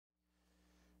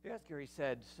Yeah, as Gary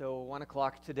said, so 1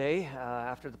 o'clock today,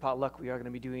 after the potluck, we are going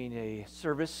to be doing a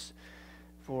service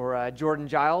for Jordan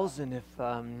Giles. And if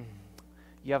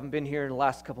you haven't been here in the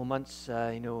last couple months,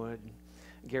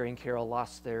 Gary and Carol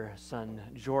lost their son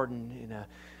Jordan in a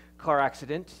car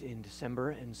accident in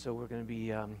December. And so we're going to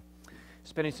be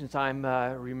spending some time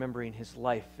remembering his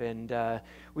life. And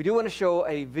we do want to show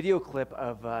a video clip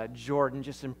of Jordan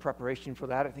just in preparation for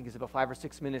that. I think it's about 5 or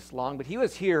 6 minutes long, but he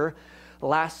was here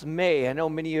last May. I know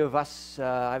many of us,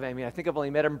 I think I've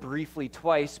only met him briefly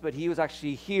twice, but he was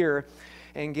actually here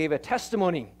and gave a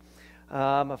testimony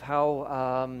of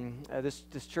how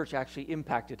this church actually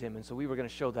impacted him. And so we were going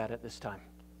to show that at this time.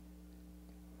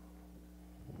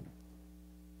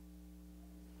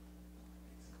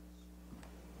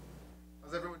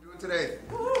 How's everyone doing today?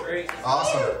 Great.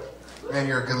 Awesome. Man,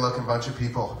 you're a good-looking bunch of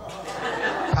people.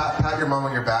 Pat your mom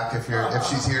on your back if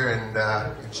she's here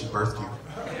and she birthed you.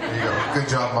 There you go. Good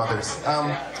job, mothers.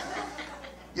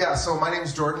 So my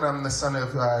name's Jordan. I'm the son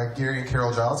of Gary and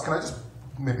Carol Giles. Can I just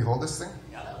maybe hold this thing?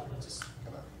 Just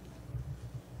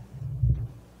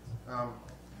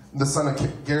the son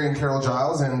of Gary and Carol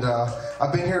Giles, and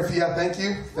I've been here. Thank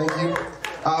you.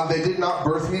 They did not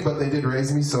birth me, but they did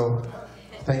raise me. So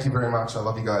thank you very much. I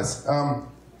love you guys.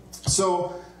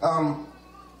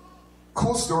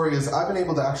 Cool story is I've been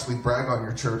able to actually brag on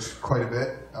your church quite a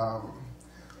bit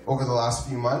over the last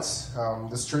few months.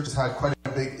 This church has had quite a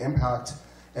big impact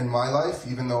in my life,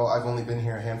 even though I've only been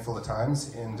here a handful of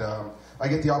times, and I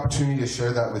get the opportunity to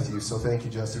share that with you. So thank you,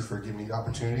 Jesse, for giving me the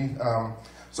opportunity.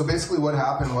 So basically what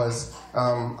happened was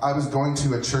I was going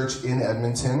to a church in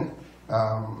Edmonton.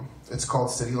 It's called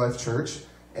City Life Church.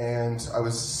 And I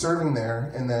was serving there,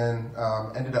 and then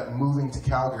ended up moving to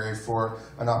Calgary for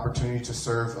an opportunity to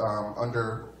serve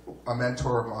under a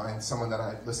mentor of mine, someone that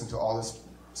I listened to all this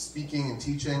speaking and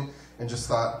teaching, and just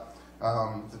thought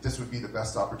that this would be the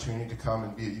best opportunity to come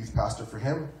and be a youth pastor for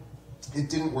him. It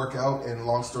didn't work out, and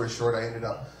long story short, I ended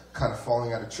up kind of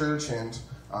falling out of church and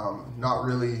not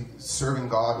really serving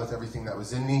God with everything that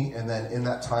was in me. And then in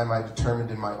that time, I determined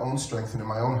in my own strength and in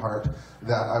my own heart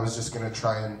that I was just going to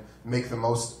try and make the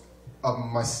most of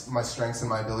my strengths and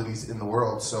my abilities in the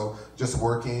world. So just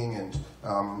working, and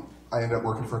I ended up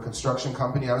working for a construction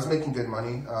company. I was making good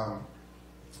money,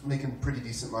 making pretty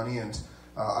decent money, and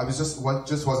I was just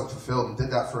wasn't fulfilled, and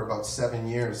did that for about 7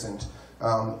 years. And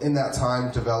in that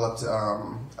time, developed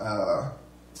a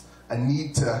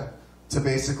need to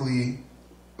basically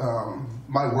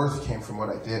my worth came from what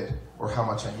I did, or how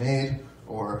much I made,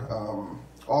 or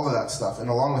all of that stuff.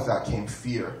 And along with that came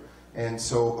fear. And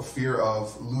so a fear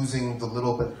of losing the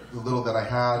little that I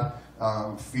had,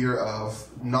 fear of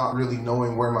not really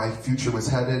knowing where my future was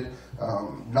headed,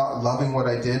 not loving what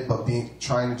I did, but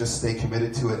trying to just stay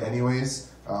committed to it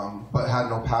anyways, but had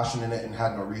no passion in it and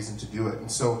had no reason to do it. And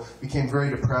so became very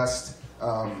depressed,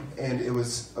 and it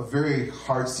was a very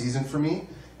hard season for me.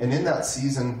 And in that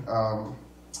season,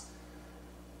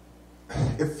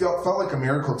 it felt like a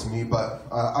miracle to me, but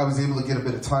I was able to get a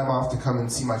bit of time off to come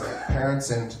and see my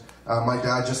parents. And my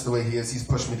dad, just the way he is, he's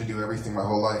pushed me to do everything my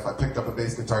whole life. I picked up a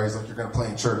bass guitar. He's like, "You're going to play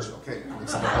in church." Okay,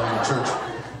 looks like I'm playing in church.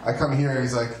 I come here,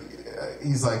 he's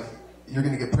like, "You're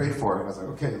going to get prayed for." And I was like,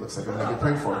 "Okay, it looks like I'm going to get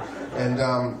prayed for."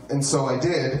 And so I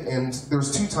did. And there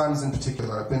was 2 times in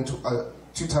particular. I've been to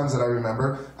 2 times that I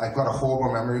remember. I've got a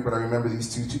horrible memory, but I remember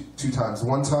these two times.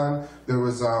 One time, there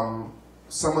was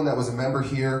someone that was a member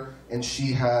here, and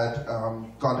she had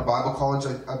gone to Bible college,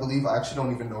 I believe. I actually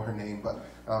don't even know her name, but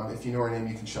if you know her name,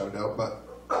 you can shout it out.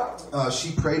 But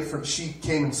she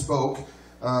came and spoke,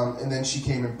 and then she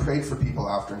came and prayed for people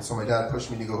after. And so my dad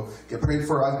pushed me to go get prayed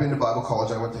for. I've been to Bible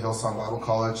college. I went to Hillsong Bible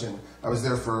College, and I was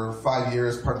there for 5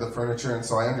 years, part of the furniture. And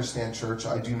so I understand church.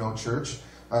 I do know church.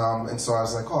 And so I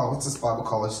was like, "Oh, what's this Bible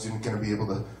college student going to be able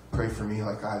to pray for me?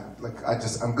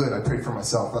 I'm good. I prayed for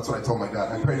myself." That's what I told my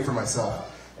dad. I prayed for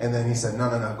myself. And then he said, no,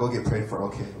 go get prayed for.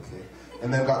 Okay.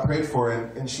 And then got prayed for,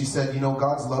 and she said,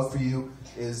 God's love for you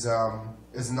is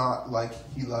not like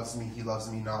he loves me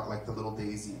not like the little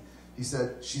daisy.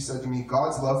 She said to me,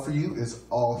 God's love for you is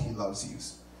all he loves you.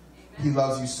 He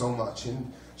loves you so much.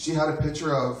 And she had a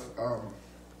picture of,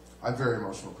 I'm a very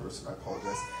emotional person, I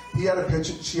apologize.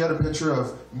 She had a picture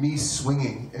of me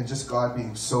swinging, and just God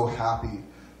being so happy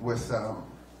with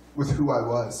who I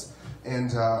was.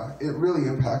 And it really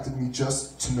impacted me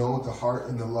just to know the heart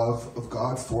and the love of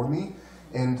God for me.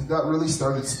 And that really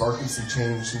started sparking some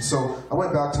change. And so I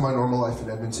went back to my normal life in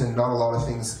Edmonton. Not a lot of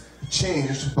things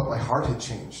changed, but my heart had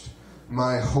changed.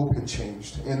 My hope had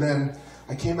changed. And then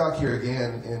I came back here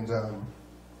again, and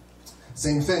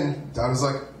same thing. Dad was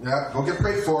like, "Yeah, go get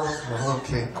prayed for."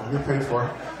 Okay, go get prayed for.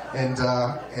 And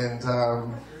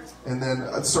And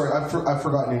then, sorry, I've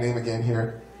forgotten your name again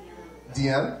here.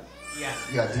 Deanne?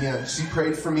 Yeah, Deanne. She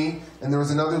prayed for me, and there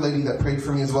was another lady that prayed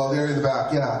for me as well there in the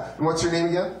back. Yeah. And what's your name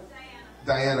again?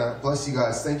 Diana. Bless you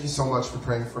guys. Thank you so much for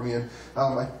praying for me. And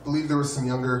I believe there were some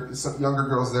younger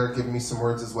girls there giving me some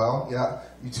words as well. Yeah,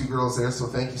 you two girls there, so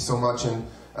thank you so much. And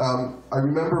I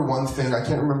remember one thing, I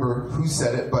can't remember who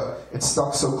said it, but it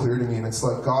stuck so clear to me, and it's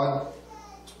like, God,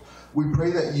 we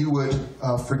pray that you would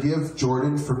forgive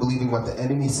Jordan for believing what the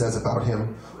enemy says about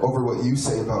him over what you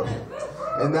say about him.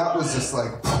 And that was just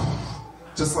like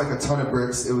a ton of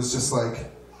bricks. It was just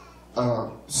like,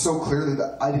 so clearly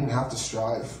that I didn't have to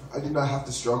strive. I did not have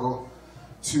to struggle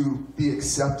to be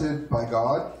accepted by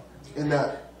God. And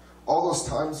that all those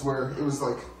times where it was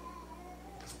like,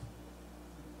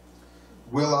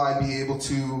 will I be able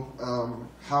to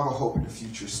have a hope in the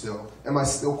future still? Am I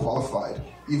still qualified,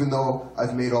 even though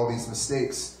I've made all these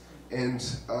mistakes? And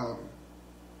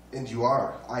you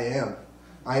are. I am.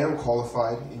 I am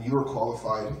qualified, and you are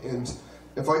qualified. And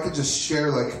if I could just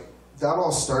share, like, that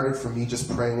all started for me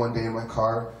just praying one day in my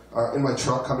car, in my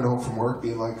truck, coming home from work,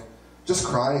 being like, just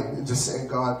crying and just saying,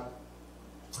 God,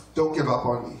 don't give up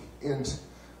on me. And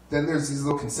then there's these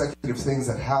little consecutive things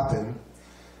that happen.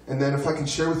 And then if I can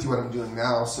share with you what I'm doing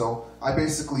now, so I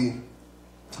basically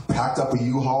packed up a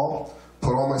U-Haul,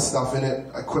 put all my stuff in it.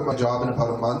 I quit my job in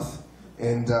about a month,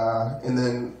 and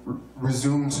then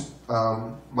resumed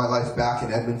my life back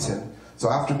in Edmonton. So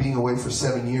after being away for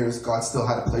 7 years, God still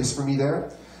had a place for me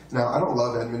there. Now, I don't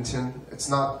love Edmonton. It's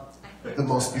not the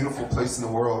most beautiful place in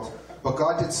the world. But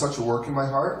God did such a work in my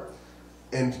heart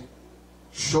and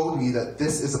showed me that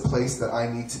this is a place that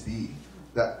I need to be.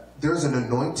 That there's an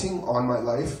anointing on my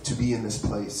life to be in this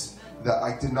place that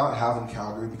I did not have in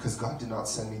Calgary because God did not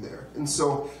send me there. And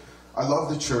so I love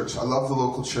the church. I love the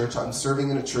local church. I'm serving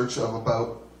in a church of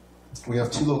we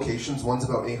have 2 locations. One's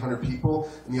about 800 people,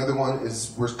 and the other one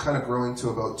is, we're kind of growing to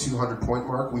about 200 point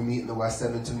mark. We meet in the West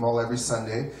Edmonton Mall every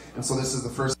Sunday, and so this is the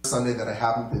first Sunday that I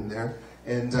haven't been there.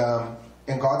 And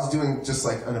God's doing just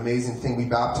like an amazing thing. We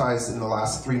baptized in the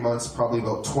last 3 months probably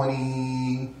about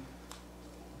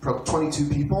 22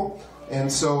 people. And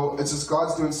so it's just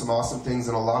God's doing some awesome things,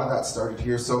 and a lot of that started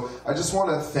here. So I just want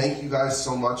to thank you guys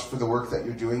so much for the work that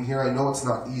you're doing here. I know it's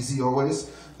not easy always,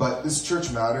 but this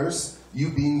church matters. You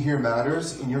being here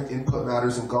matters, and your input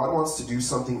matters, and God wants to do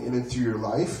something in and through your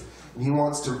life, and He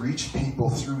wants to reach people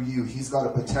through you. He's got a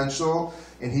potential,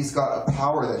 and He's got a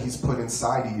power that He's put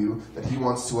inside of you that He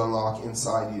wants to unlock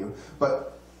inside you.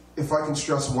 But if I can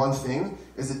stress one thing,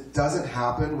 is it doesn't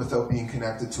happen without being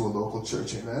connected to a local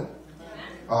church. Amen?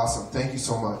 Awesome. Thank you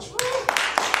so much.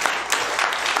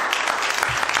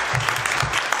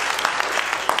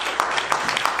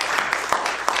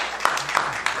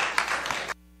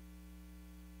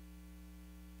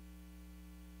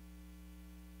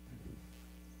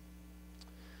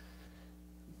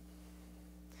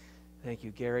 Thank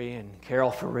you, Gary and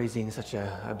Carol, for raising such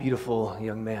a beautiful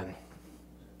young man.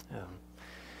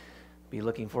 Be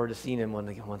looking forward to seeing him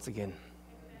once again.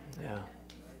 Yeah.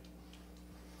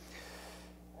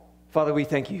 Father, we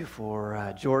thank you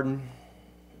for Jordan.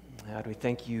 God, we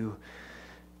thank you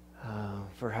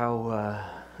for how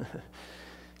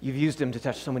you've used him to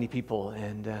touch so many people.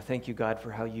 And thank you, God,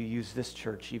 for how you use this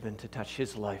church even to touch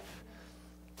his life.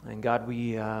 And God,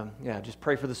 we just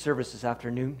pray for the service this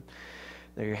afternoon,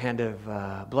 that your hand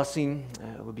of blessing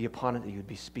would be upon it, that you would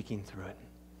be speaking through it.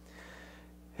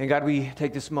 And God, we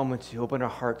take this moment to open our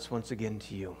hearts once again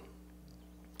to you.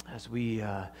 As we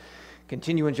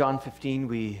continue in John 15,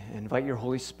 we invite your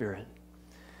Holy Spirit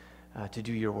to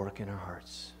do your work in our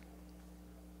hearts.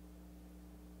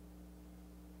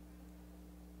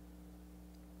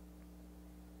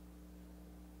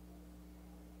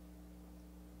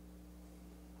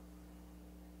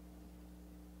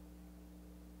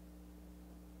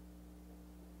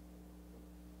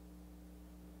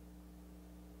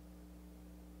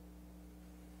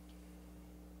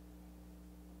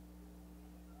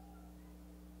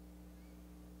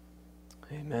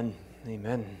 Amen.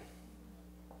 Amen.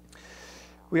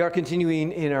 We are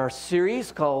continuing in our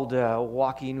series called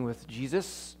Walking with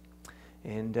Jesus,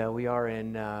 and we are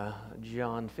in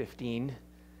John 15.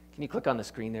 Can you click on the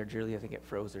screen there, Julie? I think it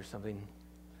froze or something.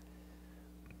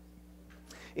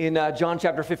 In John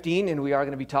chapter 15, and we are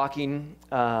going to be talking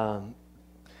about,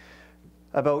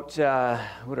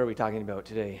 what are we talking about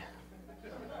today?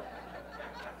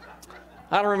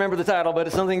 I don't remember the title, but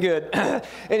it's something good.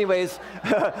 Anyways,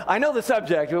 I know the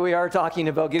subject, but we are talking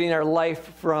about getting our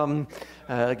life from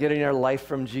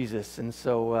Jesus, and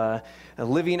so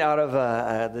living out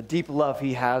of the deep love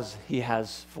He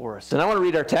has for us. And I want to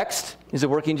read our text. Is it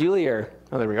working, Julie? Oh,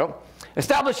 there we go.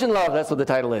 Established in love, that's what the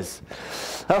title is.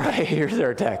 All right, here's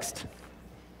our text.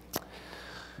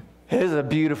 It is a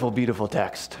beautiful, beautiful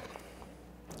text.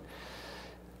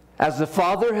 As the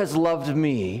Father has loved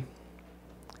me,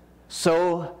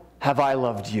 so have I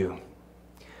loved you.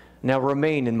 Now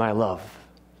remain in my love.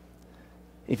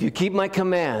 If you keep my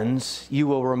commands, you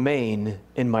will remain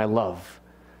in my love,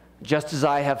 just as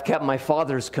I have kept my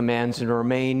Father's commands and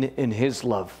remain in his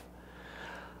love.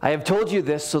 I have told you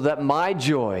this so that my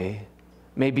joy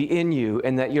may be in you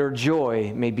and that your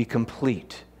joy may be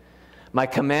complete. My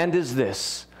command is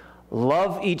this: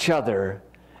 love each other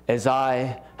as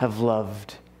I have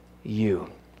loved you.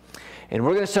 And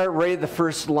we're going to start right at the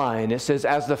first line. It says,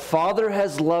 as the Father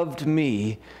has loved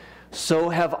me, so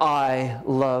have I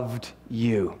loved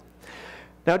you.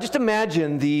 Now just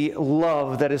imagine the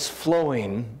love that is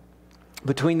flowing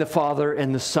between the Father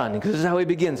and the Son, because this is how he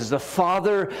begins. As the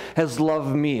Father has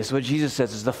loved me. It's what Jesus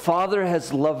says. As the Father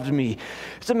has loved me.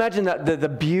 Just imagine that the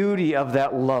beauty of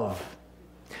that love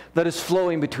that is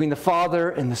flowing between the Father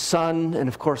and the Son and,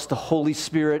 of course, the Holy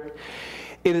Spirit.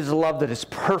 It is a love that is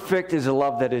perfect. It is a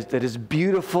love that is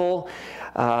beautiful.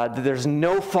 There's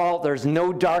no fault. There's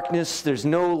no darkness. There's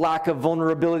no lack of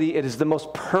vulnerability. It is the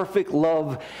most perfect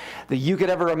love that you could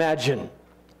ever imagine.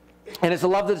 And it's a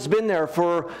love that's been there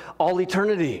for all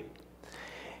eternity.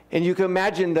 And you can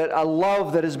imagine that a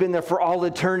love that has been there for all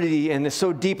eternity and is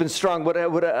so deep and strong, what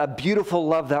a beautiful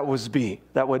love that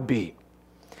would be.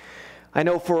 I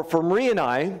know for Marie and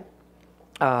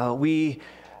I, we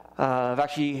have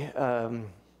actually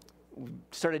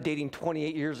started dating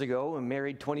 28 years ago and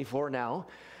married 24 now.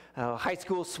 High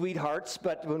school sweethearts,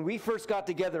 but when we first got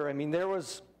together, I mean, there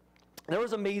was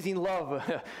amazing love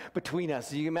between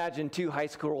us. You can imagine two high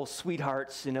school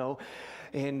sweethearts, you know,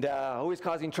 and always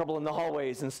causing trouble in the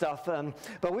hallways and stuff.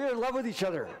 But we were in love with each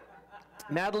other,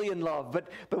 madly in love.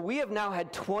 But we have now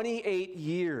had 28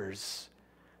 years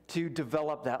to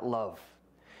develop that love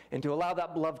and to allow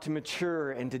that love to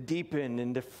mature and to deepen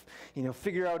and to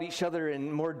figure out each other in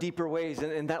more deeper ways.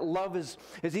 And that love is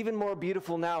even more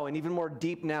beautiful now and even more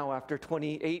deep now after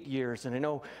 28 years. And I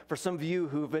know for some of you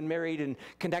who've been married and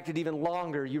connected even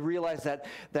longer, you realize that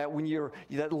when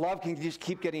that love can just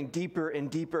keep getting deeper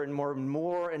and deeper and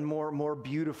more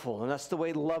beautiful. And that's the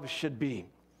way love should be.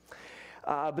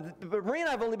 But Marie and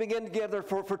I have only been together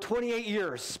for 28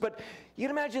 years. But you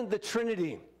can imagine the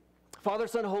Trinity, Father,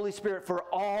 Son, Holy Spirit, for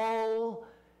all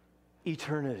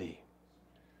eternity.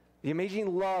 The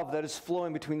amazing love that is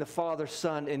flowing between the Father,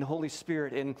 Son, and Holy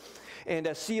Spirit. And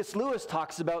as C.S. Lewis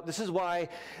talks about, this is why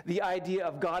the idea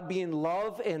of God being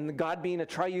love and God being a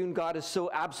triune God is so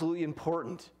absolutely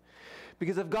important.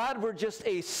 Because if God were just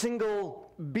a single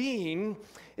being,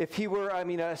 if he were,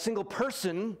 a single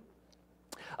person,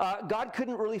 God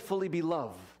couldn't really fully be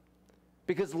love.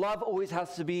 Because love always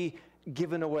has to be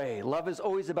given away. Love is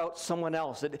always about someone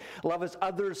else. Love is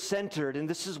others-centered, and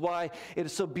this is why it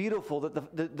is so beautiful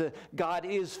that the God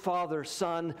is Father,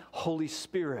 Son, Holy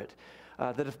Spirit.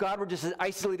 That if God were just an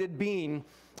isolated being,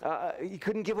 he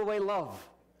couldn't give away love.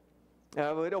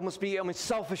 It would almost be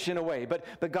selfish in a way,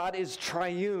 but God is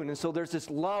triune, and so there's this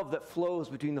love that flows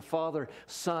between the Father,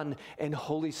 Son, and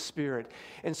Holy Spirit.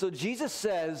 And so Jesus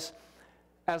says,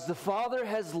 as the Father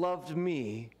has loved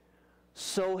me,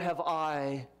 so have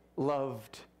I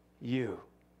loved you.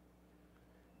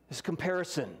 This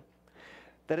comparison,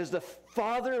 that as the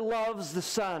Father loves the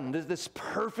Son, this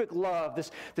perfect love,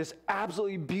 this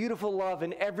absolutely beautiful love,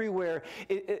 and everywhere,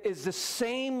 it is the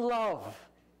same love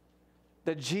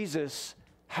that Jesus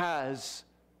has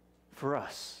for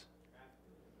us.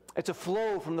 It's a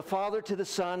flow from the Father to the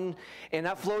Son, and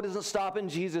that flow doesn't stop in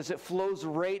Jesus. It flows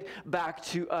right back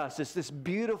to us. It's this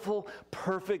beautiful,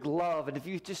 perfect love. And if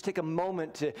you just take a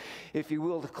moment to, if you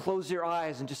will, to close your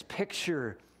eyes and just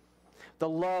picture the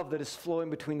love that is flowing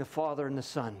between the Father and the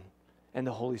Son and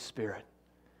the Holy Spirit.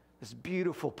 This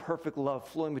beautiful, perfect love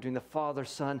flowing between the Father,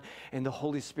 Son, and the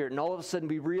Holy Spirit. And all of a sudden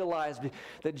we realize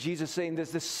that Jesus is saying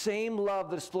there's the same love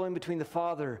that is flowing between the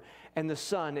Father and the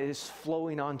Son is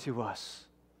flowing onto us.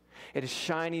 It is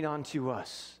shining onto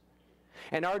us.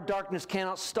 And our darkness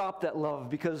cannot stop that love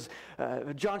because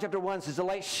John chapter 1 says the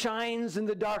light shines in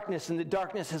the darkness and the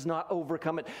darkness has not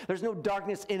overcome it. There's no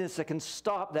darkness in us that can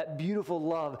stop that beautiful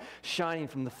love shining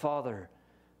from the Father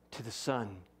to the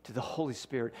Son, to the Holy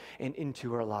Spirit, and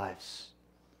into our lives.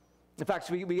 In fact,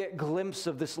 we get a glimpse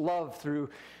of this love through,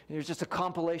 there's just a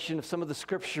compilation of some of the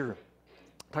scripture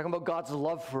talking about God's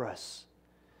love for us.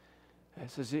 It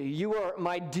says, you are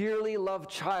my dearly loved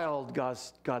child,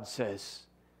 God says.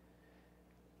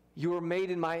 You are made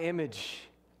in my image.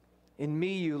 In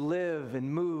me you live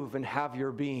and move and have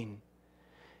your being.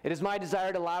 It is my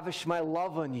desire to lavish my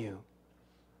love on you,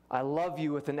 I love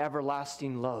you with an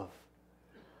everlasting love.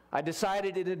 I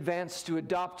decided in advance to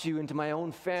adopt you into my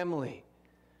own family.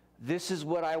 This is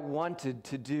what I wanted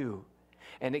to do,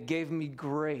 and it gave me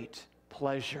great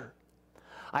pleasure.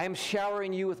 I am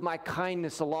showering you with my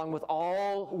kindness along with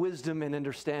all wisdom and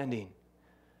understanding.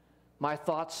 My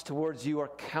thoughts towards you are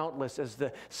countless as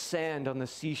the sand on the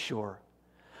seashore.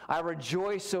 I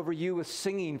rejoice over you with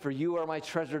singing, for you are my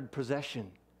treasured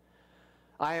possession.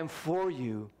 I am for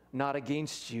you, not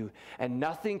against you, and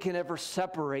nothing can ever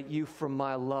separate you from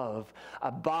my love.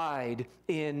 Abide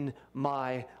in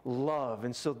my love.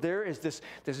 And so there is this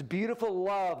beautiful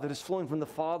love that is flowing from the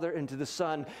Father into the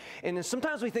Son. And then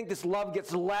sometimes we think this love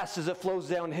gets less as it flows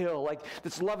downhill. Like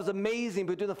this love is amazing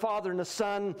between the Father and the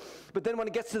Son, but then when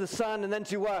it gets to the Son and then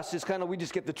to us, it's kind of we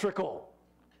just get the trickle.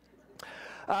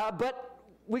 But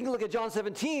we can look at John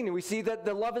 17 and we see that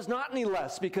the love is not any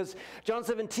less, because John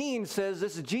 17 says,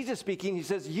 this is Jesus speaking, he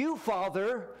says, you,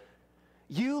 Father,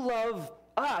 you love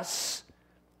us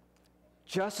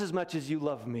just as much as you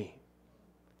love me.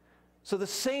 So the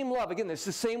same love, again, it's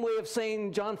the same way of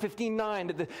saying John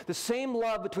 15:9, the same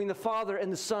love between the Father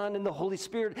and the Son and the Holy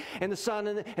Spirit and the Son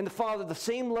and the Father, the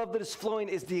same love that is flowing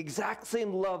is the exact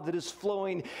same love that is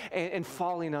flowing and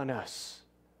falling on us.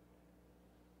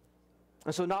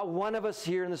 And so not one of us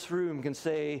here in this room can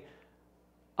say,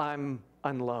 I'm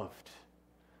unloved.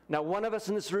 Not one of us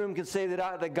in this room can say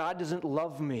that God doesn't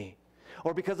love me.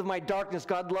 Or because of my darkness,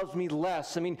 God loves me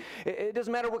less. I mean, it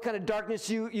doesn't matter what kind of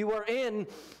darkness you are in.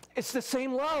 It's the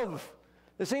same love.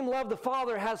 The same love the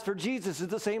Father has for Jesus is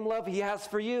the same love he has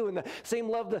for you. And the same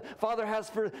love the Father has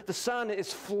for the Son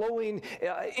is flowing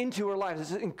into our lives.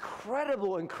 It's an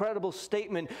incredible, incredible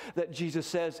statement that Jesus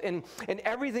says. And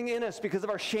everything in us, because of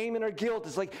our shame and our guilt,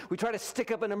 is like we try to stick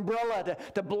up an umbrella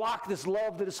to block this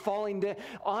love that is falling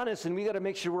on us. And we got to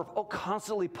make sure we're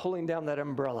constantly pulling down that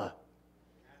umbrella.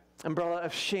 Umbrella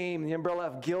of shame, the umbrella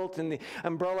of guilt, and the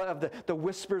umbrella of the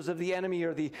whispers of the enemy,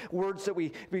 or the words that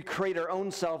we create our own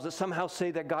selves that somehow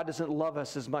say that God doesn't love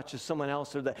us as much as someone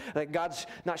else, or that God's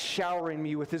not showering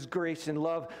me with his grace and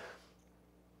love.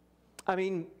 I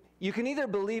mean, you can either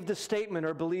believe the statement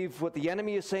or believe what the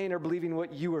enemy is saying or believing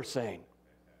what you are saying.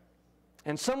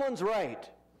 And someone's right.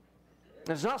 And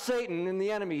it's not Satan and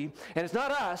the enemy, and it's not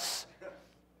us,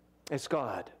 it's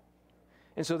God.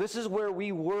 And so this is where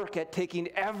we work at taking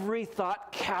every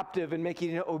thought captive and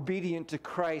making it obedient to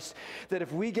Christ. That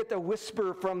if we get the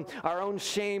whisper from our own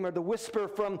shame, or the whisper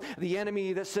from the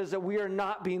enemy that says that we are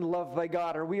not being loved by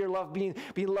God, or we are being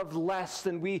loved less,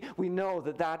 then we know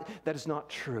that is not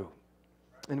true.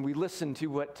 And we listen to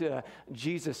what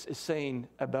Jesus is saying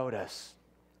about us.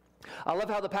 I love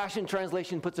how the Passion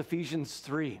Translation puts Ephesians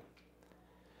 3.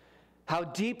 How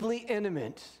deeply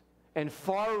intimate and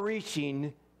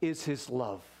far-reaching is his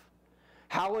love.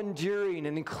 How enduring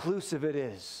and inclusive it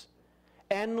is.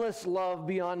 Endless love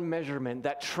beyond measurement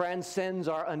that transcends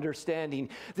our understanding.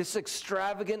 This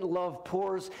extravagant love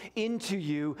pours into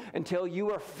you until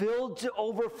you are filled to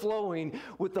overflowing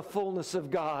with the fullness of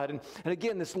God. And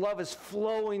again, this love is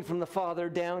flowing from the Father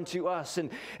down to us. And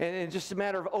it's just a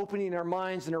matter of opening our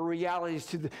minds and our realities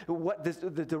to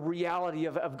the reality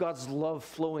of God's love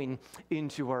flowing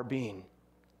into our being.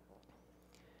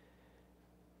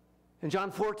 In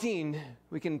John 14,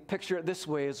 we can picture it this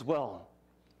way as well.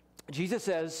 Jesus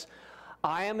says,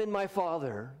 I am in my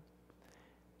Father,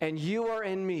 and you are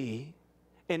in me,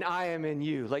 and I am in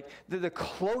you. Like the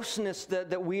closeness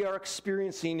that we are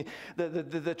experiencing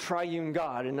the triune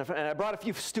God. And I brought a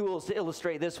few stools to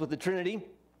illustrate this with the Trinity.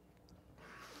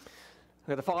 We've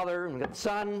got the Father, and we've got the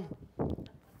Son, and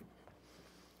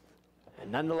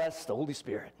nonetheless, the Holy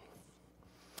Spirit.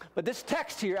 But this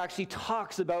text here actually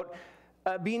talks about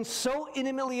being so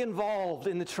intimately involved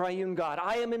in the triune God.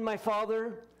 I am in my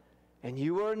Father, and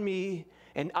you are in me,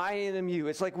 and I am in you.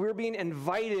 It's like we're being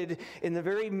invited in the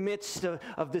very midst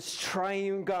of this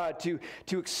triune God to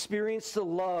experience the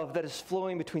love that is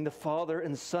flowing between the Father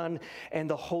and the Son and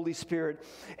the Holy Spirit.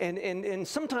 And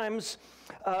sometimes,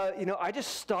 I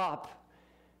just stop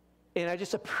and I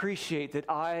just appreciate that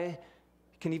I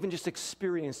can even just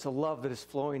experience the love that is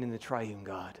flowing in the triune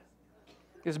God.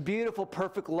 This beautiful,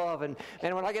 perfect love. And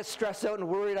when I get stressed out and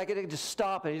worried, I get to just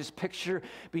stop and just picture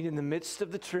being in the midst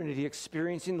of the Trinity,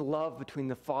 experiencing the love between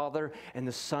the Father and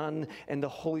the Son and the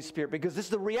Holy Spirit. Because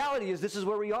the reality is this is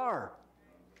where we are.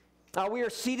 We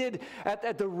are seated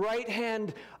at the right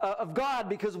hand of God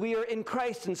because we are in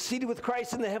Christ and seated with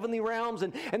Christ in the heavenly realms.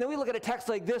 And then we look at a text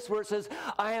like this where it says,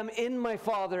 I am in my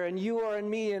Father and you are in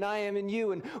me and I am in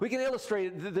you. And we can illustrate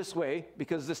it this way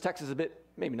because this text is a bit,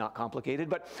 maybe not complicated.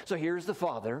 But so here's the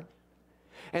Father.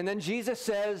 And then Jesus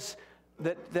says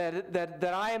that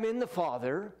I am in the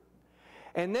Father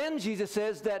And then Jesus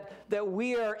says that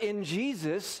we are in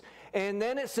Jesus, and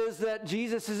then it says that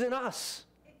Jesus is in us.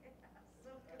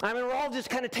 I mean, we're all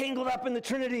just kind of tangled up in the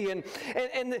Trinity, and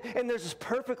there's this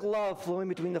perfect love flowing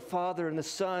between the Father and the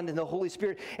Son and the Holy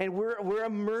Spirit, and we're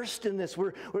immersed in this.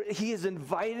 He has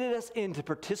invited us in to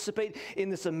participate in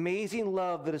this amazing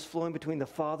love that is flowing between the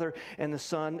Father and the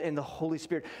Son and the Holy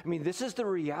Spirit. I mean, this is the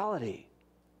reality.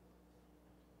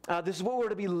 This is what we're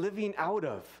to be living out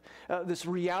of, this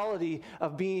reality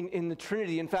of being in the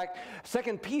Trinity. In fact,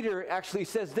 2 Peter actually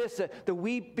says this, that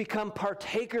we become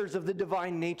partakers of the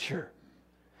divine nature.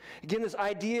 Again, this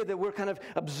idea that we're kind of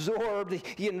absorbed,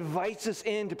 he invites us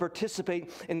in to participate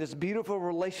in this beautiful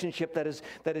relationship that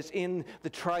is in the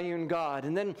triune God.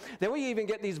 And then we even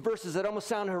get these verses that almost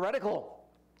sound heretical.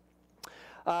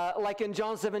 Like in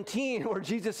John 17, where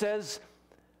Jesus says,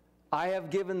 I have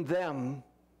given them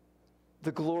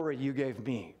the glory you gave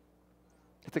me.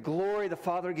 The glory the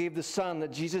Father gave the Son,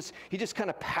 that Jesus, he just kind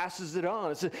of passes it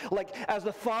on. It's like, as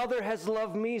the Father has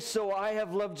loved me, so I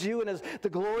have loved you. And as the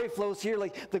glory flows here,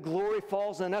 like the glory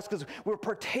falls on us, because we're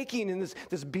partaking in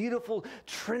this beautiful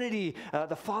Trinity,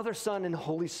 the Father, Son, and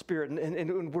Holy Spirit,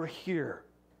 and we're here.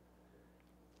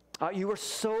 You are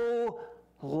so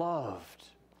loved.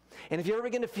 And if you're ever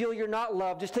going to feel you're not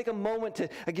loved, just take a moment to,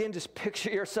 again, just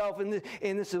picture yourself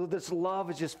in this love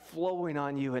is just flowing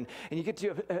on you. And you get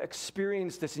to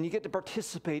experience this, and you get to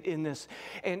participate in this.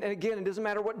 And again, it doesn't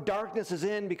matter what darkness is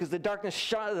in, because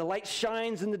the light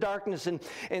shines in the darkness. And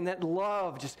that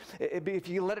love, if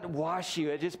you let it wash you,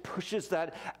 it just pushes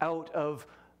that out of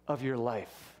your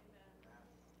life.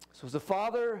 So as the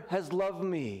Father has loved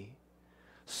me,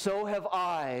 so have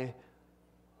I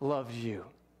loved you.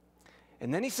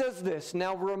 And then he says this,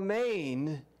 now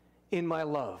remain in my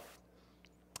love.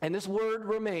 And this word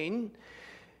remain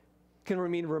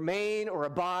can mean remain or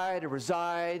abide or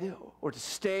reside or to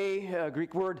stay.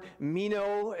 Greek word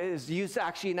meno is used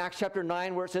actually in Acts chapter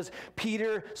 9, where it says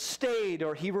Peter stayed,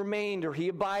 or he remained, or he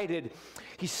abided.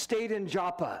 He stayed in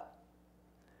Joppa.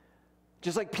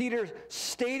 Just like Peter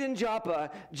stayed in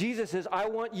Joppa, Jesus says, I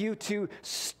want you to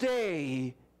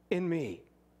stay in me,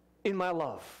 in my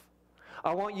love.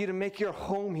 I want you to make your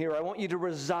home here. I want you to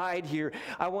reside here.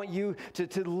 I want you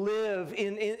to live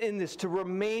in this, to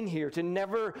remain here, to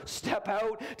never step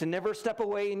out, to never step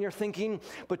away in your thinking,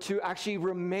 but to actually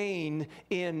remain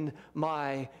in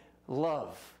my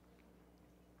love.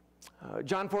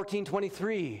 John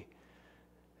 14:23,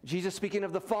 Jesus speaking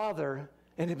of the Father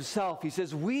and himself, he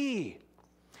says, we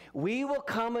will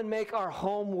come and make our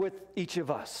home with each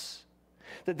of us.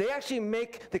 That they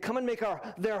come and make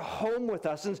their home with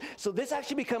us. And so this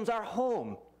actually becomes our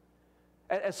home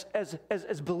as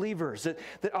believers.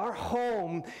 That our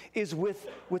home is with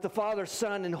the Father,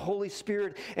 Son, and Holy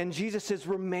Spirit. And Jesus says,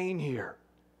 remain here.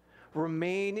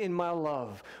 Remain in my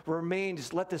love. Remain,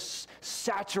 just let this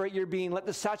saturate your being. Let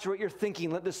this saturate your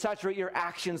thinking. Let this saturate your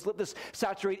actions. Let this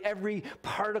saturate every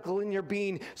particle in your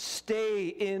being. Stay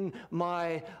in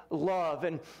my love.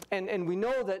 And we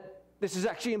know that this is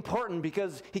actually important,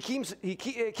 because he keeps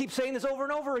saying this over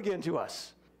and over again to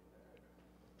us.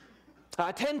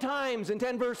 10 times in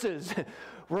 10 verses.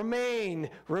 Remain,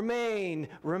 remain,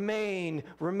 remain,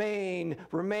 remain,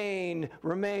 remain,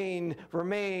 remain,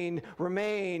 remain,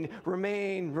 remain,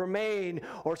 remain, remain,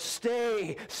 or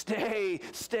stay, stay,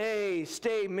 stay,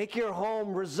 stay. Make your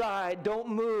home, reside, don't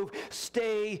move,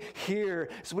 stay here.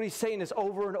 So what he's saying is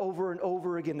over and over and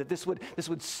over again, that this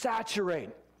would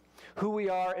saturate who we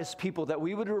are as people, that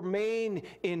we would remain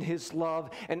in his love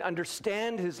and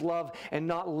understand his love and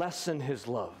not lessen his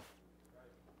love.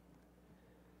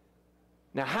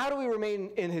 Now, how do we remain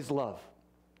in his love?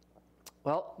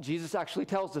 Well, Jesus actually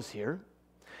tells us here.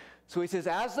 So he says,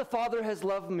 as the Father has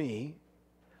loved me,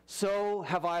 so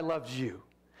have I loved you.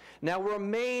 Now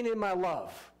remain in my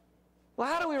love. Well,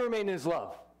 how do we remain in his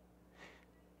love?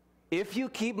 If you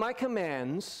keep my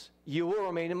commands, you will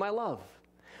remain in my love.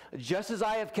 Just as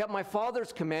I have kept my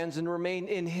Father's commands and remain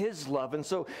in his love. And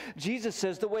so Jesus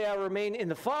says the way I remain in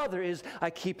the Father is I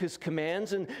keep his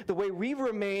commands, and the way we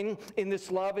remain in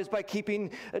this love is by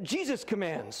keeping Jesus'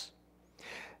 commands.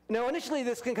 Now, initially,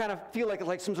 this can kind of feel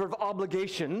like some sort of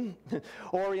obligation,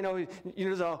 or, we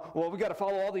got to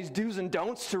follow all these do's and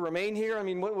don'ts to remain here. I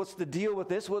mean, what's the deal with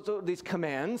this? What's these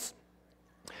commands?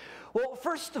 Well,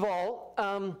 first of all,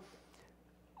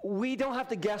 we don't have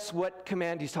to guess what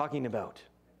command he's talking about.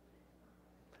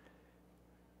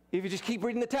 If you just keep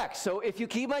reading the text. So if you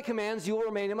keep my commands, you will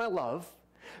remain in my love,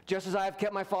 just as I have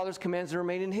kept my Father's commands and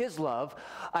remain in his love.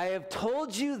 I have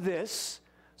told you this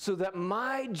so that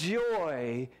my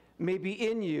joy may be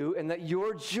in you and that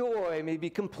your joy may be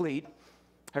complete.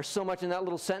 There's so much in that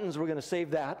little sentence, we're going to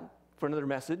save that for another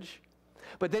message.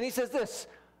 But then he says this,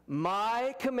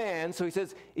 my command. So he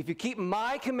says, if you keep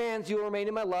my commands, you will remain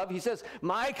in my love. He says,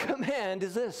 my command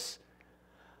is this,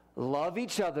 love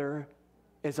each other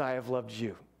as I have loved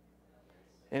you.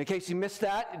 And in case you missed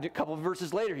that, a couple of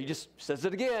verses later, he just says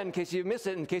it again, in case you miss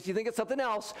it, in case you think it's something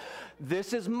else.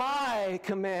 This is my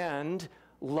command,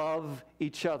 love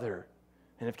each other.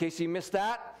 And in case you missed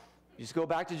that, you just go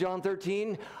back to John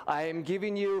 13. I am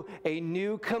giving you a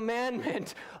new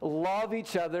commandment. Love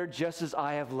each other just as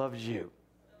I have loved you.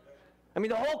 I mean,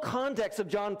 the whole context of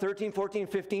John 13, 14,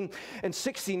 15, and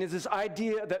 16 is this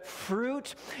idea that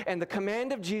fruit and the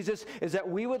command of Jesus is that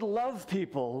we would love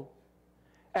people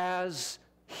as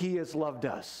he has loved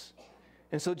us.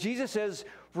 And so Jesus says,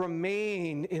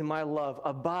 remain in my love,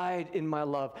 abide in my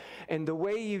love. And the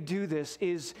way you do this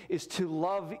is to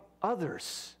love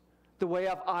others the way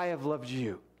I have loved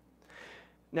you.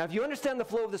 Now, if you understand the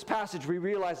flow of this passage, we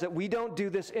realize that we don't do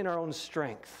this in our own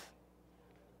strength.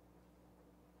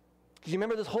 Because you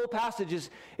remember this whole passage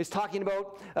is talking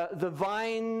about the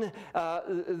vine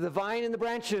and the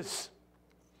branches.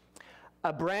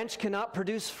 A branch cannot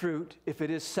produce fruit if it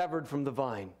is severed from the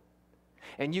vine.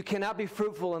 And you cannot be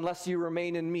fruitful unless you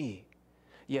remain in me.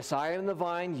 Yes, I am the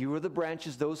vine, you are the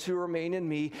branches, those who remain in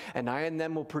me, and I and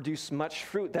them will produce much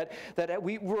fruit. That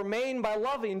we remain by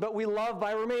loving, but we love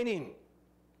by remaining.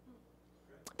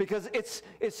 Because it's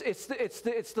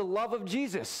the love of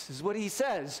Jesus, is what he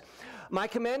says. My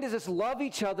command is this, love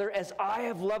each other as I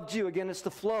have loved you. Again, it's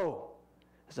the flow.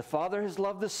 As the Father has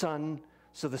loved the Son,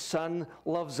 so the Son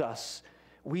loves us.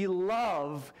 We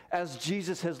love as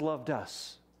Jesus has loved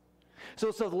us. So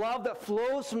it's the love that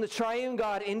flows from the triune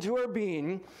God into our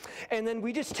being, and then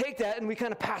we just take that and we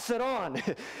kind of pass it on.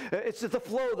 It's the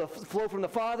flow from the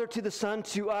Father to the Son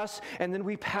to us, and then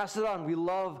we pass it on. We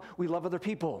love other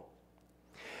people.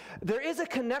 There is a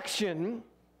connection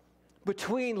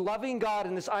between loving God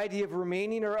and this idea of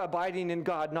remaining or abiding in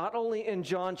God, not only in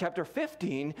John chapter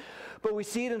 15, but we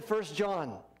see it in 1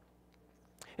 John.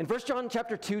 In 1 John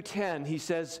chapter 2:10, he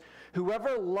says,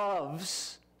 whoever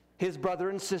loves his brother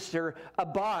and sister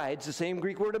abides, the same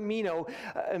Greek word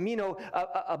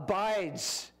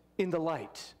abides in the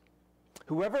light.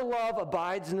 Whoever love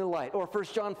abides in the light. Or 1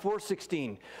 John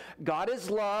 4:16, God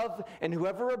is love, and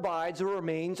whoever abides or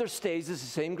remains or stays is the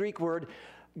same Greek word.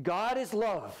 God is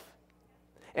love,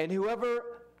 and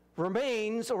whoever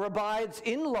remains or abides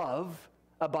in love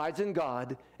abides in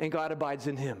God, and God abides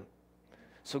in him.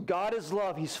 So God is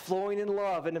love. He's flowing in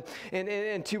love.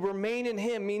 And to remain in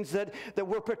him means that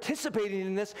we're participating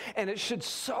in this, and it should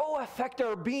so affect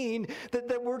our being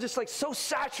that we're just like so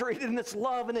saturated in this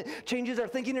love, and it changes our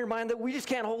thinking in our mind that we just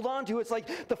can't hold on to. It's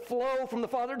like the flow from the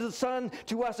Father to the Son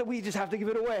to us that we just have to give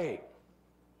it away.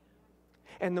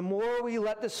 And the more we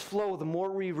let this flow, the more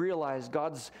we realize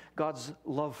God's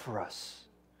love for us.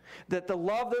 That the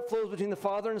love that flows between the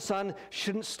Father and the Son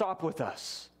shouldn't stop with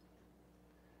us.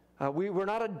 We're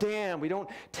not a dam. We don't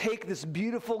take this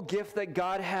beautiful gift that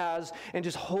God has and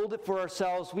just hold it for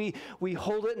ourselves. We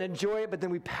hold it and enjoy it, but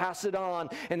then we pass it on.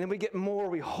 And then we get more.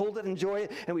 We hold it and enjoy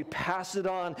it, and we pass it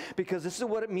on, because this is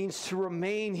what it means to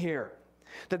remain here.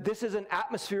 That this is an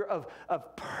atmosphere of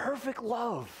perfect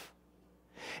love.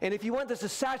 And if you want this to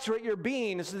saturate your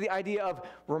being, this is the idea of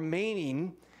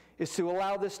remaining, is to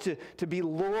allow this to be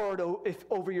Lord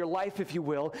over your life, if you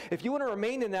will. If you want to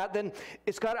remain in that, then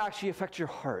it's got to actually affect your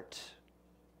heart.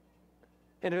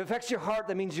 And if it affects your heart,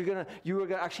 that means you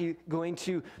are actually going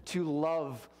to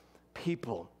love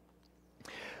people.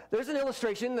 There's an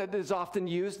illustration that is often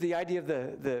used, the idea of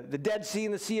the Dead Sea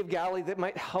and the Sea of Galilee, that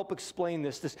might help explain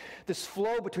this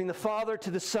flow between the Father to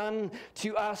the Son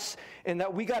to us, and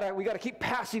that we gotta keep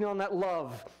passing on that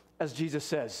love, as Jesus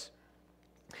says.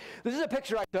 This is a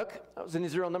picture I took. I was in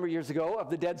Israel a number of years ago of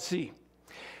the Dead Sea.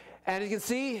 And you can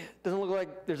see, it doesn't look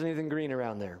like there's anything green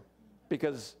around there,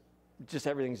 because just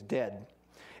everything's dead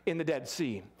in the Dead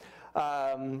Sea.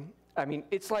 I mean,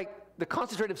 it's like the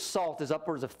concentrated salt is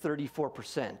upwards of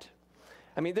 34%.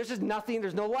 I mean, there's just nothing,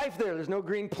 there's no life there. There's no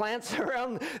green plants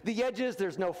around the edges.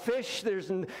 There's no fish. There's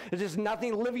just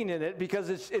nothing living in it, because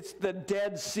it's the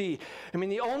Dead Sea. I mean,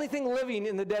 the only thing living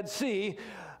in the Dead Sea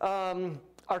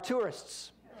are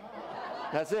tourists.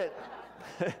 That's it.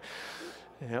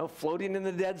 Floating in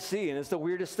the Dead Sea, and it's the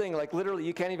weirdest thing. Like, literally,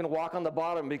 you can't even walk on the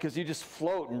bottom because you just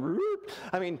float.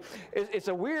 I mean, it's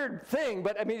a weird thing,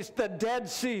 but I mean, it's the Dead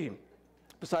Sea,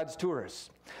 besides tourists.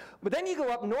 But then you go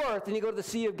up north, and you go to the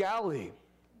Sea of Galilee,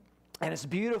 and it's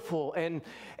beautiful, and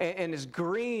it's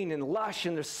green and lush,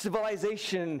 and there's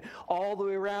civilization all the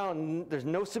way around. There's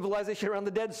no civilization around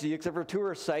the Dead Sea except for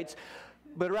tourist sites,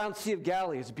 but around the Sea of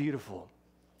Galilee, it's beautiful.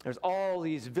 There's all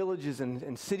these villages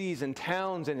and cities and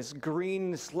towns, and it's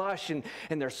green, it's lush, and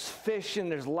there's fish,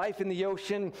 and there's life in the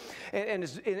ocean, and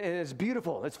it's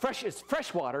beautiful. It's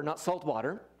fresh water, not salt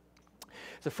water.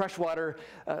 It's a freshwater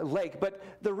lake. But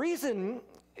the reason,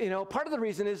 part of the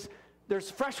reason is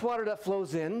there's fresh water that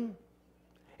flows in,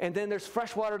 and then there's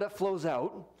fresh water that flows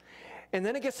out, and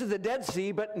then it gets to the Dead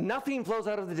Sea, but nothing flows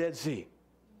out of the Dead Sea.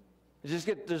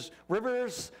 There's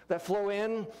rivers that flow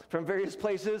in from various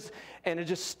places, and it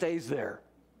just stays there.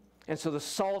 And so the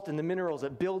salt and the minerals,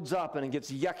 it builds up and it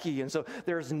gets yucky, and so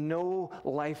there's no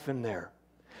life in there.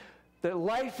 The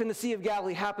life in the Sea of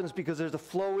Galilee happens because there's a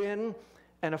flow in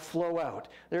and a flow out.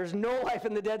 There's no life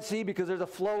in the Dead Sea because there's a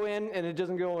flow in and it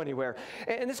doesn't go anywhere.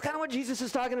 And it's kind of what Jesus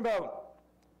is talking about.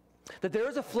 That there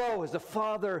is a flow as the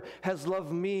Father has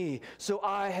loved me, so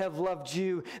I have loved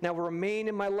you. Now remain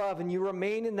in my love, and you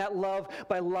remain in that love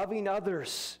by loving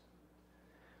others.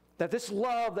 That this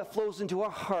love that flows into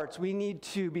our hearts, we need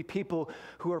to be people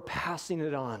who are passing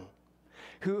it on.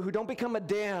 Who don't become a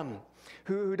dam.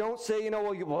 Who don't say,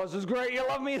 well, this is great, you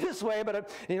love me this way,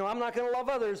 but I'm not going to love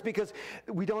others, because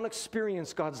we don't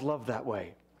experience God's love that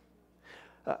way.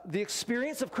 The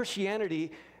experience of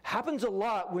Christianity happens a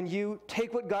lot when you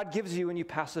take what God gives you and you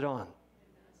pass it on.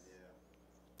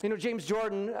 James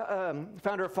Jordan,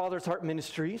 founder of Father's Heart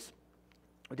Ministries,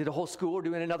 we did a whole school, we're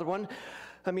doing another one.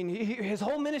 His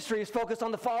whole ministry is focused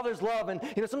on the Father's love. And,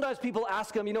 sometimes people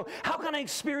ask him, how can I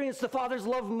experience the Father's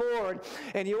love more?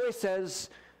 And he always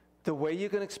says, the way you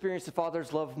can experience the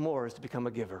Father's love more is to become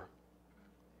a giver.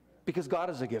 Because God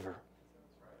is a giver.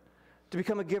 To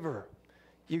become a giver.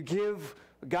 You give,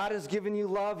 God has given you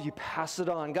love, you pass it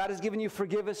on. God has given you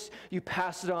forgiveness, you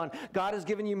pass it on. God has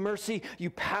given you mercy, you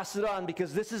pass it on,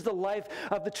 because this is the life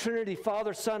of the Trinity,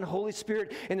 Father, Son, Holy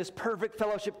Spirit, in this perfect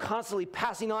fellowship, constantly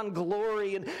passing on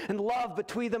glory and love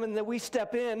between them, and then we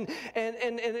step in, and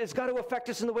it's got to affect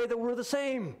us in the way that we're the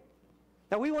same.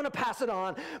 Now we want to pass it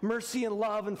on, mercy and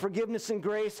love and forgiveness and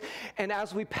grace, and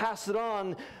as we pass it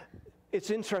on, it's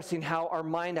interesting how our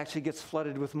mind actually gets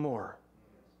flooded with more.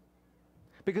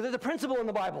 Because there's a principle in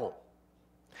the Bible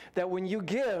that when you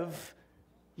give,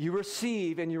 you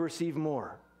receive, and you receive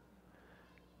more.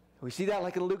 We see that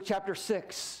like in Luke chapter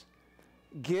 6.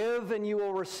 Give and you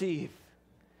will receive.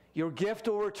 Your gift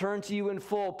will return to you in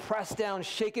full, pressed down,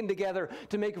 shaken together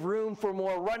to make room for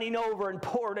more, running over and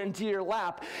poured into your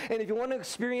lap. And if you want to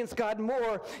experience God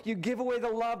more, you give away the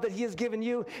love that He has given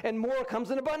you, and more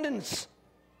comes in abundance.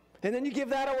 And then you give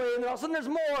that away, and all of a sudden there's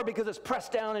more because it's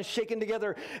pressed down and shaken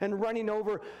together and running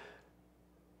over.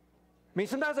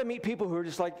 Sometimes I meet people who are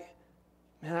just like,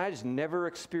 man, I just never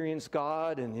experienced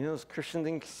God, and, this Christian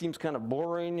thing seems kind of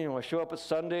boring. I show up at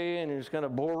Sunday, and it's kind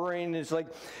of boring. It's like,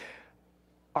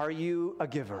 are you a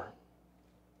giver?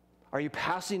 Are you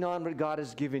passing on what God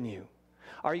has given you?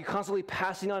 Are you constantly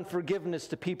passing on forgiveness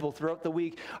to people throughout the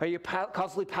week? Are you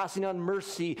constantly passing on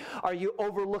mercy? Are you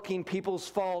overlooking people's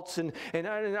faults? And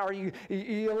are you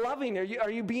loving?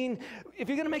 Are you being, if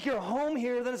you're going to make your home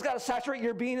here, then it's got to saturate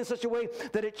your being in such a way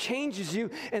that it changes you,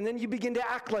 and then you begin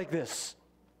to act like this.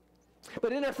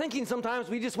 But in our thinking, sometimes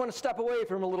we just want to step away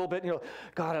from a little bit.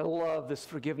 God, I love this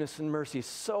forgiveness and mercy.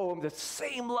 So the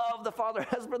same love the Father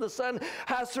has for the Son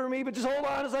has for me, but just hold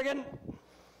on a second.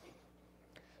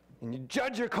 And you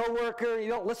judge your coworker, and you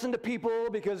don't listen to people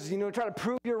because, try to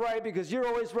prove you're right because you're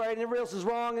always right and everybody else is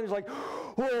wrong. And it's like,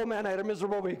 oh man, I had a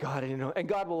miserable week. God, and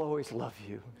God will always love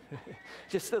you.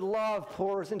 Just the love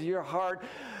pours into your heart.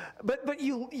 But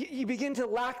you begin to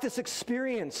lack this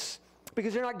experience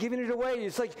because you're not giving it away.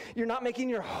 It's like you're not making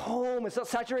your home. It's not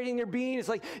saturating your being. It's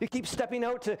like you keep stepping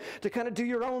out to kind of do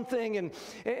your own thing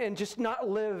and just not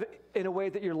live in a way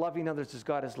that you're loving others as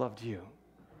God has loved you.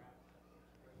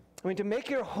 To make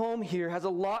your home here has a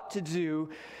lot to do,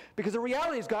 because the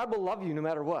reality is God will love you no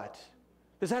matter what.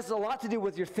 This has a lot to do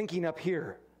with your thinking up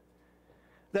here.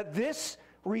 That this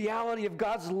reality of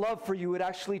God's love for you would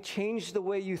actually change the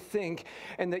way you think,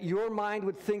 and that your mind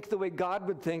would think the way God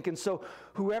would think. And so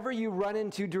whoever you run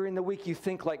into during the week, you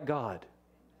think like God.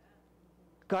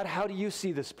 God, how do you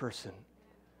see this person?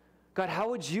 God,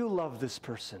 how would you love this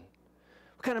person?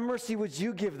 What kind of mercy would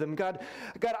you give them? God,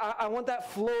 I want that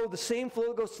flow, the same flow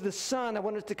that goes to the Son. I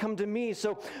want it to come to me.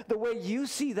 So the way you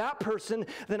see that person,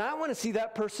 then I want to see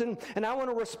that person, and I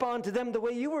want to respond to them the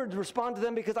way you would respond to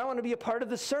them, because I want to be a part of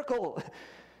the circle.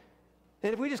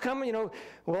 And if we just come,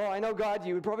 well, I know, God,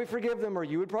 you would probably forgive them, or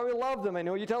you would probably love them. I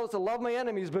know you tell us to love my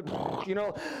enemies, but,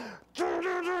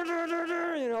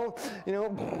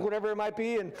 whatever it might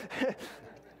be. And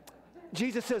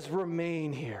Jesus says,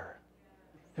 remain here.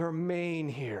 Remain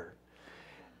here.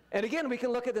 And again, we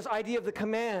can look at this idea of the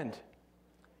command.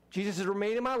 Jesus says,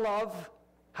 remain in my love,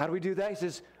 How do we do that? He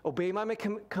says, obey my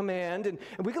command. And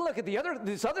we can look at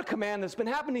this other command that's been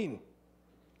happening.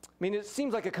 I mean, it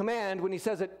seems like a command when he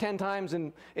says it 10 times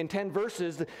in 10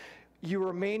 verses. That you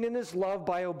remain in his love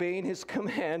by obeying his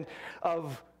command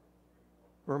of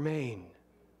remain,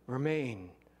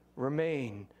 remain,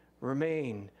 remain,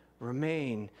 remain,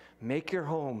 remain, make your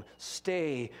home,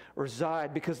 stay,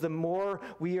 reside, because the more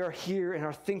we are here in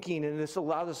our thinking, and this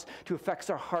allows us to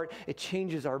affect our heart, it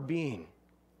changes our being.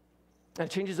 And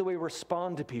it changes the way we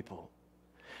respond to people.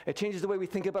 It changes the way we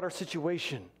think about our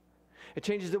situation. It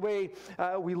changes the way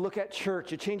we look at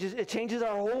church. It changes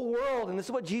our whole world, and this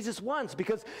is what Jesus wants,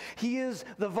 because he is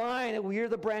the vine and we are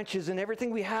the branches, and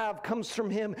everything we have comes from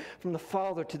him, from the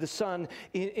Father to the Son,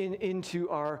 into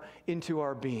our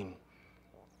being.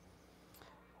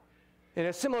 And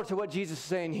it's similar to what Jesus is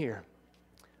saying here.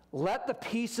 Let the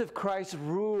peace of Christ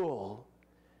rule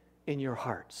in your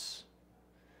hearts.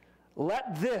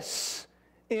 Let this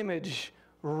image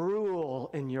rule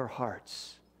in your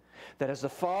hearts. That as the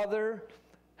Father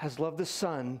has loved the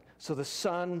Son, so the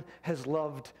Son has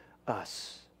loved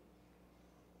us.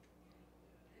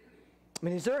 I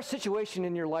mean, is there a situation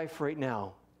in your life right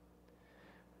now?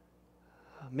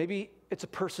 Maybe it's a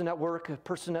person at work, a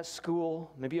person at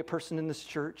school, maybe a person in this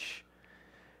church,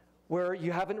 where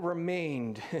you haven't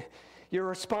remained. Your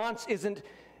response isn't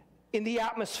in the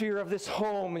atmosphere of this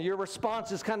home. Your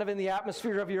response is kind of in the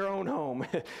atmosphere of your own home.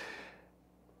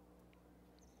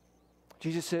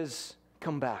 Jesus says,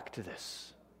 come back to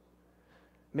this.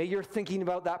 May your thinking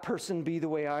about that person be the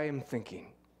way I am thinking.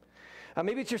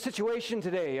 Maybe it's your situation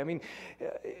today. I mean,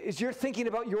 is your thinking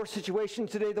about your situation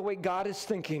today the way God is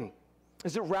thinking?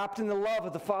 Is it wrapped in the love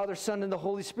of the Father, Son, and the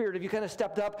Holy Spirit? Have you kind of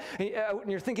stepped up and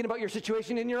you're thinking about your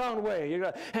situation in your own way?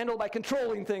 You're handled by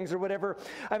controlling things or whatever.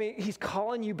 I mean, he's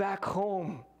calling you back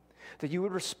home, that you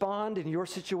would respond in your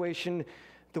situation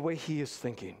the way he is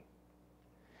thinking.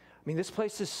 I mean, this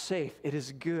place is safe. It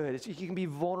is good. You can be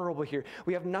vulnerable here.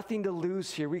 We have nothing to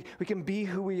lose here. We can be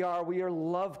who we are. We are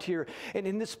loved here. And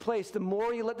in this place, the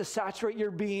more you let this saturate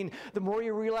your being, the more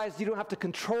you realize you don't have to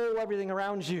control everything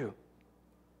around you.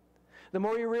 The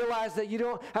more you realize that you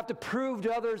don't have to prove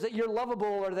to others that you're lovable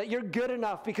or that you're good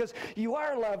enough, because you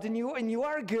are loved and you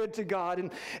are good to God.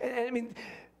 And I mean,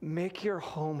 make your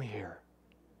home here.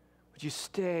 Would you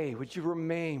stay? Would you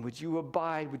remain? Would you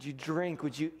abide? Would you drink?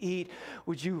 Would you eat?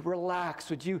 Would you relax?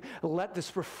 Would you let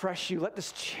this refresh you? Let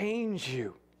this change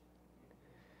you?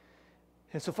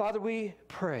 And so, Father, we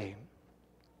pray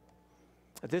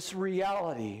that this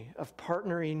reality of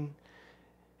partnering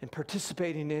and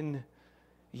participating in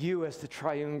you as the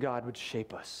triune God would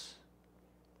shape us.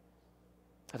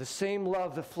 That the same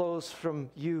love that flows from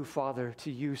you, Father,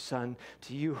 to you, Son,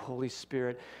 to you, Holy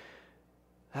Spirit,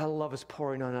 that love is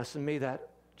pouring on us, and may that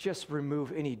just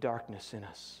remove any darkness in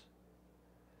us.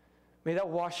 May that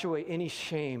wash away any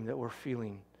shame that we're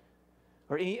feeling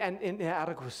or any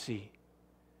inadequacy.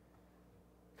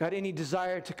 God, any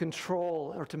desire to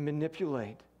control or to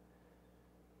manipulate.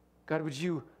 God, would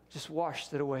you just wash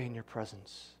that away in your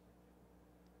presence?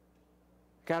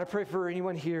 God, I pray for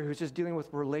anyone here who's just dealing with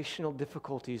relational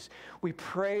difficulties. We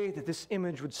pray that this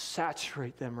image would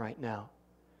saturate them right now.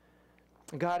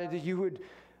 God, that you would,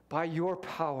 by your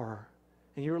power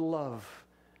and your love,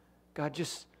 God,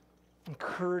 just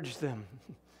encourage them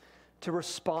to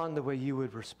respond the way you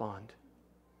would respond.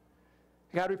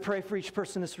 God, we pray for each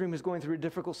person in this room who's going through a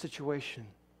difficult situation.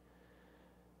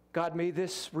 God, may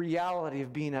this reality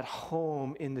of being at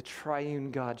home in the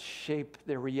triune God shape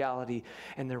their reality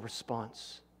and their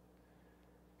response.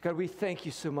 God, we thank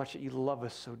you so much that you love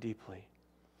us so deeply.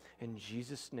 In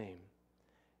Jesus' name,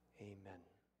 amen.